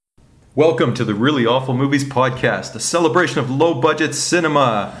Welcome to the Really Awful Movies Podcast, a celebration of low-budget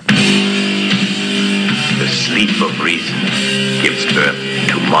cinema. The sleep of reason gives birth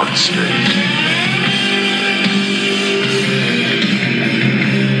to monsters.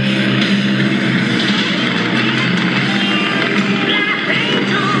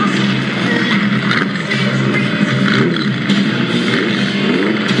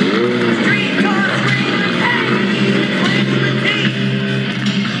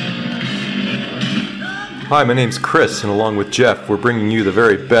 Hi, my name's Chris, and along with Jeff, we're bringing you the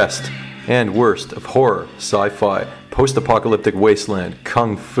very best and worst of horror, sci-fi, post-apocalyptic wasteland,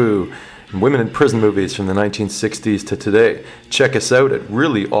 kung fu, and women in prison movies from the 1960s to today. Check us out at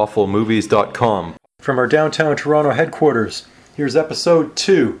reallyawfulmovies.com. From our downtown Toronto headquarters, here's episode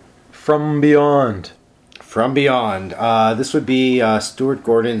 2, From Beyond. From Beyond. This would be Stuart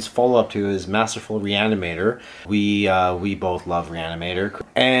Gordon's follow-up to his masterful Reanimator. We both love Reanimator.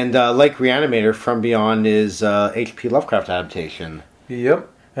 And like Reanimator, From Beyond is H.P. Lovecraft adaptation. Yep,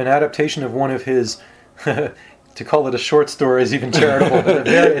 an adaptation of one of his... To call it a short story is even charitable. But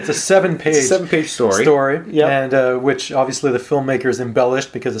it's a seven-page story. Yep. And which obviously the filmmakers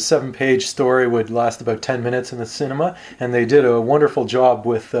embellished because a 7-page story would last about 10 minutes in the cinema, and they did a wonderful job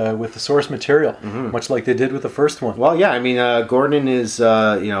with the source material, much like they did with the first one. Well, yeah, I mean, Gordon is,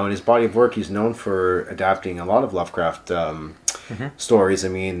 in his body of work, he's known for adapting a lot of Lovecraft stories. I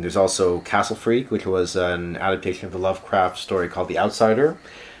mean, there's also Castle Freak, which was an adaptation of the Lovecraft story called The Outsider.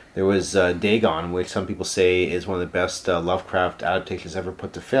 There was Dagon, which some people say is one of the best Lovecraft adaptations ever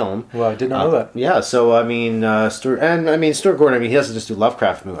put to film. Well, I did not know that. Yeah, so I mean, Stuart Gordon. I mean, he doesn't just do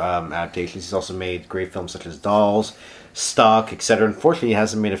Lovecraft adaptations. He's also made great films such as Dolls, Stuck, etc. Unfortunately, he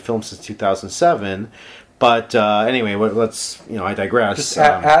hasn't made a film since 2007. But anyway, let's I digress.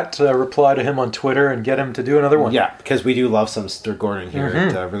 Just reply to him on Twitter and get him to do another one. Yeah, because we do love some Stuart Gordon here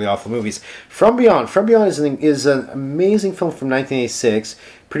at Really Awful Movies. From Beyond. From Beyond is an amazing film from 1986,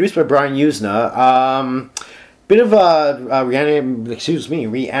 produced by Brian Yuzna. Bit of a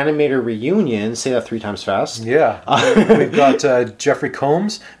Reanimator reunion. Say that 3 times fast. Yeah, we've got Jeffrey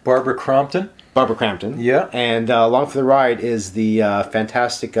Combs, Barbara Crampton. Yeah. And along for the ride is the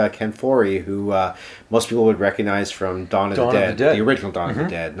fantastic Ken Foree, who most people would recognize from Dawn of the Dead. The original Dawn of the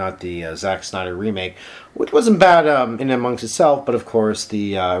Dead, not the Zack Snyder remake, which wasn't bad in and amongst itself, but of course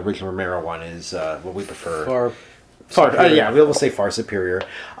the original Romero one is what we prefer. We'll say far superior.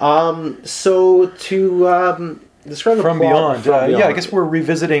 So to... describe From Beyond. I guess we're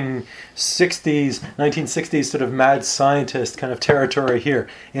revisiting 1960s sort of mad scientist kind of territory here.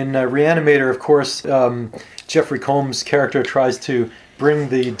 In Reanimator, of course, Jeffrey Combs' character tries to bring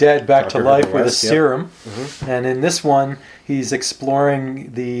the dead back to life with a serum. And in this one, he's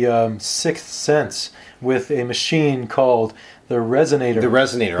exploring the sixth sense with a machine called the Resonator.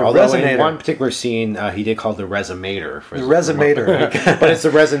 In one particular scene, he did call it the Resumator. Resumator. But it's the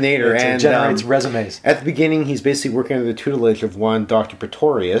Resonator. It generates resumes. At the beginning, he's basically working under the tutelage of one Dr.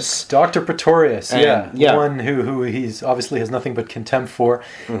 Pretorius. One who he's obviously has nothing but contempt for,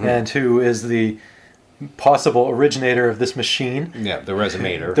 and who is the possible originator of this machine. Yeah, the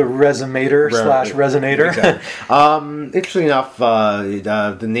Resumator. The Resumator / Resonator. Exactly. Interestingly enough,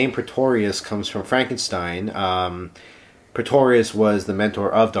 the name Pretorius comes from Frankenstein. Pretorius was the mentor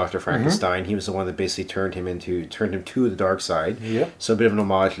of Dr. Frankenstein. He was the one that basically turned him to the dark side. Yep. So a bit of an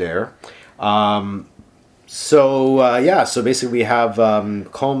homage there. So basically we have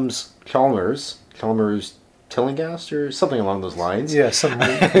Chalmers Tillinghast or something along those lines. Yeah, some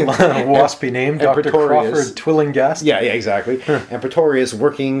waspy name, Dr. Crawford Tillinghast. Yeah, exactly. And Pretorius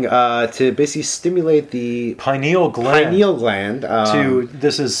working to basically stimulate the pineal gland.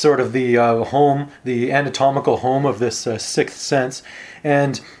 This is sort of the the anatomical home of this sixth sense.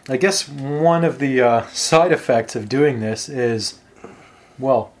 And I guess one of the side effects of doing this is...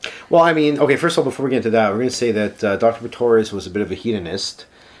 Well, I mean, okay, first of all, before we get into that, we're going to say that Dr. Pretorius was a bit of a hedonist.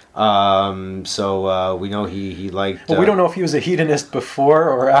 So we know he liked... Well, we don't know if he was a hedonist before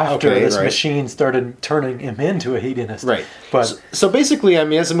or after this machine started turning him into a hedonist. Right. But so basically, I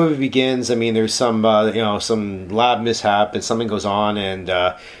mean, as the movie begins, I mean, there's some lab mishap and something goes on, and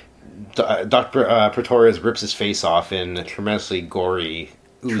Dr. Pretorius rips his face off in a tremendously gory...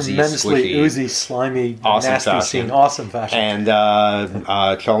 oozy, slimy, awesome nasty fashion. Scene. Awesome fashion.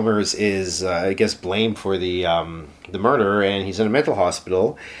 And Chalmers is, I guess, blamed for the murder, and he's in a mental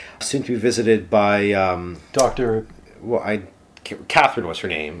hospital, soon to be visited by Dr. Well, I Catherine was her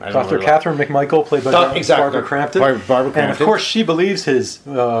name. Dr. Catherine McMichael, played by Barbara Crampton. Barbara Crampton. And of course, she believes his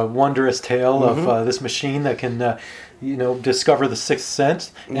wondrous tale of this machine that can, discover the sixth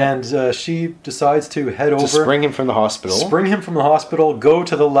sense. And she decides to head over. Spring him from the hospital. Go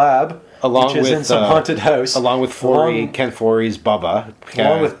to the lab. Which is in some haunted house. Along with Ken Forey's Bubba.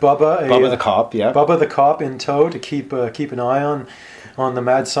 Along with Bubba. Bubba the cop, yeah. Bubba the cop in tow to keep an eye on the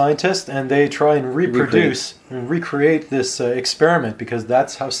mad scientist, and they try and recreate this experiment, because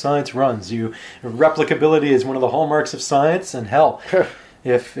that's how science runs. Replicability is one of the hallmarks of science, and hell,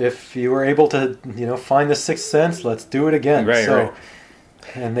 if you were able to find the sixth sense, let's do it again. Right.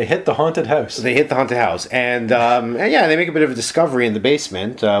 And they hit the haunted house. And they make a bit of a discovery in the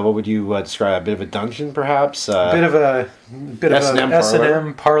basement. What would you describe? A bit of a dungeon, perhaps? A bit of an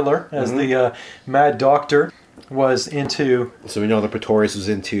S&M parlor, as the mad doctor was into. So we know the Pretorius was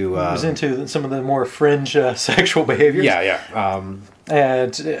into some of the more fringe sexual behaviors.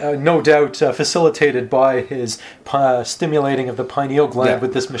 And no doubt facilitated by his stimulating of the pineal gland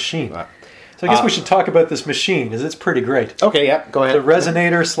with this machine. So I guess we should talk about this machine, because it's pretty great. Okay, yeah, go ahead. The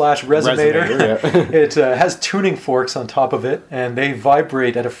resonator/resonator. It has tuning forks on top of it, and they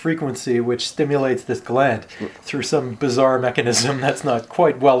vibrate at a frequency which stimulates this gland through some bizarre mechanism that's not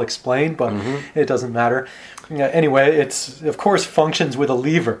quite well explained, but it doesn't matter. Anyway, it's of course functions with a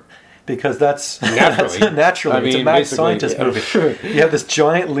lever, because that's naturally. It's a mad scientist movie. You have this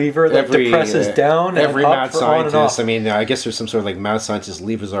giant lever that depresses down every and mad up scientist. On and off. I guess there's some sort of mad scientist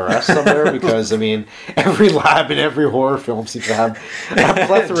levers R Us somewhere, because every lab in every horror film seems to have a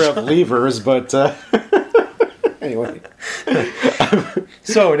plethora of levers. But anyway.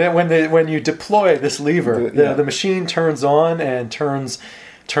 So when you deploy this lever, the machine turns on and turns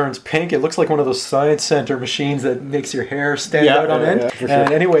pink. It looks like one of those science center machines that makes your hair stand out on end. For sure.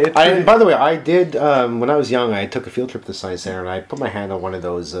 And anyway, by the way, I did when I was young. I took a field trip to the science center, and I put my hand on one of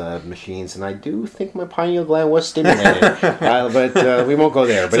those machines, and I do think my pineal gland was stimulated. But we won't go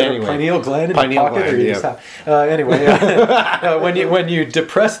there. But anyway, pineal gland in the pocket. Anyway, when you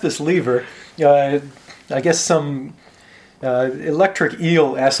depress this lever, I guess some electric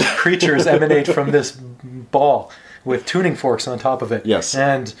eel-esque creatures emanate from this ball with tuning forks on top of it. Yes.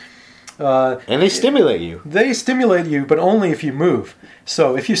 And they stimulate you. They stimulate you, but only if you move.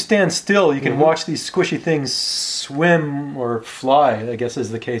 So if you stand still, you can watch these squishy things swim or fly, I guess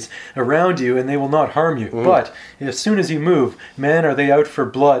is the case, around you, and they will not harm you. But as soon as you move, man, are they out for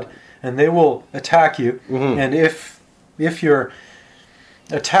blood, and they will attack you. And if you're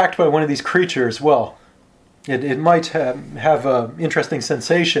attacked by one of these creatures, well, it might have an interesting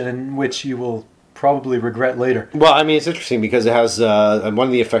sensation in which you will probably regret later. Well, it's interesting because it has one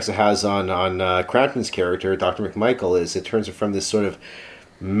of the effects it has on Crampton's character, Dr. McMichael, is it turns her from this sort of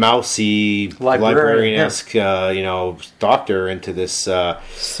mousy librarian-esque doctor into this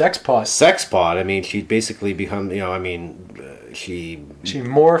sex pot. She basically becomes she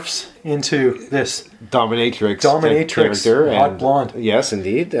morphs into this dominatrix character, hot blonde. Yes,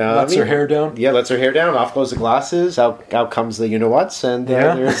 indeed. Lets her hair down. Yeah, lets her hair down. Off goes the glasses. Out comes the you-know-whats. And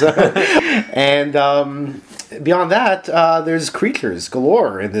there's and beyond that, there's creatures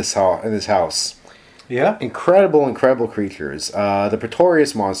galore in this house. Yeah, incredible creatures. The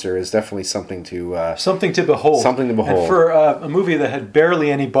Pretorius monster is definitely something to behold. And for a movie that had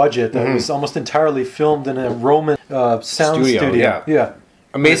barely any budget, that was almost entirely filmed in a Roman sound studio. Yeah.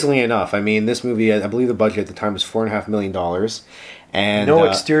 Amazingly enough, this movie, I believe the budget at the time was $4.5 million, and no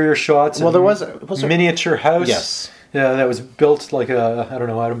exterior shots. Well, there was a miniature house. Yes. Yeah, that was built like out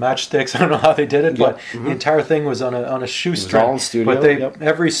of matchsticks. I don't know how they did it, but the entire thing was on a shoestring. It was all in studio. But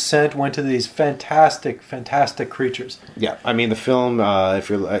every cent went to these fantastic creatures. Yeah, the film. If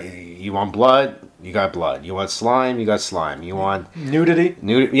you want blood, you got blood. You want slime, you got slime. You want nudity.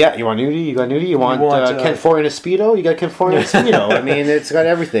 Yeah, you want nudity, you got nudity. You want Ken Forey in a Speedo, you got Ken Forey in a Speedo. It's got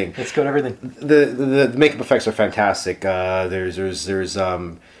everything. It's got everything. The makeup effects are fantastic. There's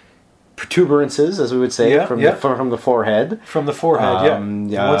protuberances, as we would say, from the forehead. From the forehead,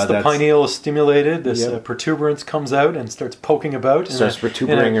 Once the pineal is stimulated, this protuberance comes out and starts poking about. Starts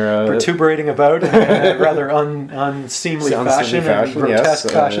protuberating about in a rather unseemly fashion, grotesque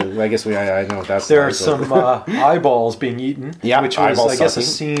fashion. I guess I know that's. There are some eyeballs being eaten, which was, I guess, a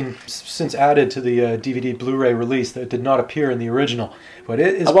scene since added to the DVD Blu-ray release that did not appear in the original. But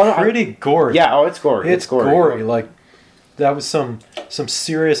it is pretty gory. Yeah, it's gory. It's gory. That was some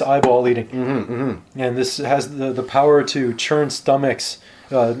serious eyeball eating. And this has the power to churn stomachs,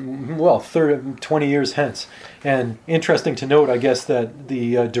 20 years hence. And interesting to note, I guess, that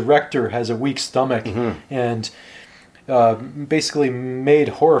the director has a weak stomach and basically made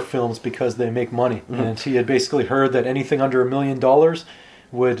horror films because they make money. And he had basically heard that anything under $1 million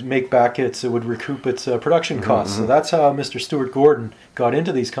would make back it would recoup its production costs. So that's how Mr. Stuart Gordon got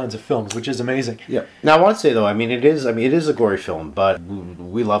into these kinds of films, which is amazing. Yeah. Now I want to say though, it is a gory film, but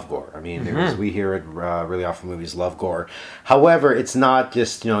we love gore. We hear it really often. Movies love gore. However, it's not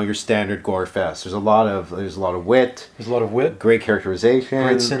just your standard gore fest. There's a lot of wit. There's a lot of wit. Great characterization.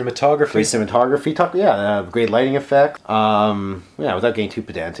 Great cinematography. Great lighting effect. Without getting too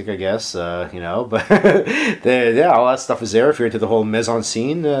pedantic, I guess. But all that stuff is there. If you're into the whole mise en scene,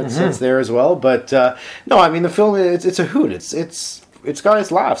 it's there as well. But the film it's a hoot. It's got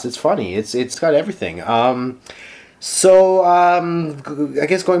its laughs. It's funny. It's got everything. I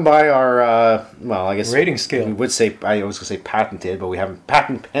guess going by our rating scale, we would say I was going to say patented, but we haven't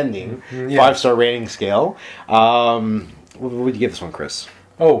patent pending 5-star rating scale. What would you give this one, Chris?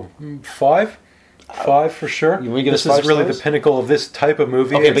 5. 5 for sure. This is really the pinnacle of this type of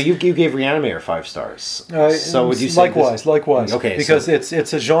movie. Okay, but you gave Reanimator 5 stars. So would you say likewise? Okay, because it's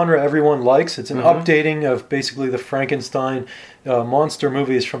a genre everyone likes. It's an updating of basically the Frankenstein monster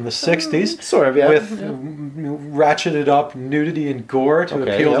movies from the 60s. Sort of, yeah. With ratcheted up nudity and gore to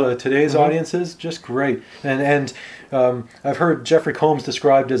appeal to today's audiences. Just great. And I've heard Jeffrey Combs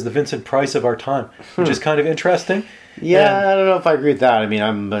described as the Vincent Price of our time, which is kind of interesting. Yeah, I don't know if I agree with that.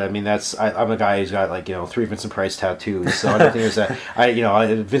 I'm a guy who's got 3 Vincent Price tattoos, so I don't think there's that.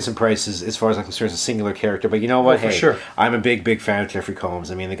 Vincent Price is, as far as I'm concerned, is a singular character. But you know what? For sure. I'm a big fan of Jeffrey Combs.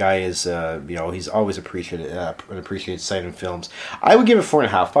 The guy is, he's always an appreciated sight in films. I would give it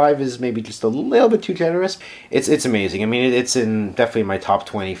 4.5. 5 is maybe just a little bit too generous. It's amazing. It's definitely my top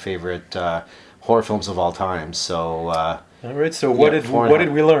 20 favorite horror films of all time. So. All right. So what did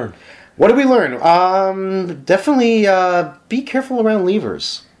we learn? What did we learn? Definitely be careful around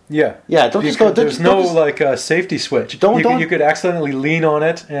levers. Yeah. Don't just go. There's no safety switch. You could accidentally lean on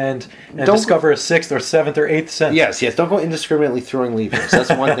it and discover a 6th or 7th or 8th sense. Yes. Don't go indiscriminately throwing levers. That's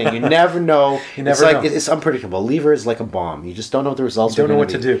one thing. You never know. It's unpredictable. Lever is like a bomb. You just don't know what the results are. You don't know what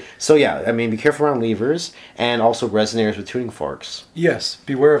to do. So be careful around levers and also resonators with tuning forks. Yes.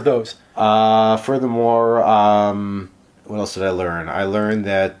 Beware of those. Furthermore. What else did I learn? I learned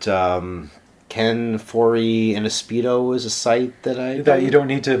that Ken Foree in a Speedo is a sight that you don't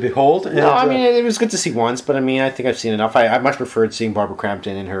need to behold. And, it was good to see once, but I think I've seen enough. I much preferred seeing Barbara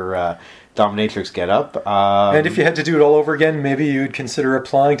Crampton in her dominatrix getup. And if you had to do it all over again, maybe you'd consider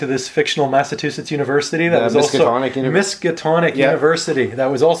applying to this fictional Massachusetts university that was Miskatonic University. That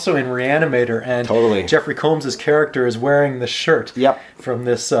was also in Reanimator, and Jeffrey Combs' character is wearing the shirt from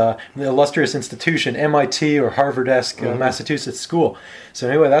this illustrious institution, MIT or Harvard-esque Massachusetts school. So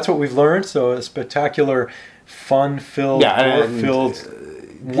anyway, that's what we've learned. So a spectacular, fun-filled,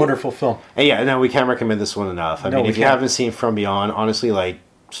 horror-filled, wonderful film. And we can't recommend this one enough. If you haven't seen From Beyond, honestly,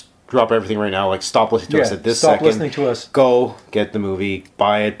 drop everything right now. Stop listening to us at this second. Stop listening to us. Go get the movie.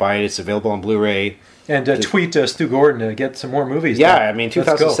 Buy it. It's available on Blu-ray. And tweet Stu Gordon to get some more movies.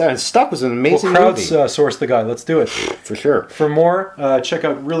 2007. Stuck was an amazing movie. We'll crowdsource the guy. Let's do it. For sure. For more, check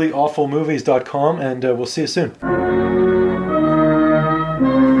out reallyawfulmovies.com, and we'll see you soon.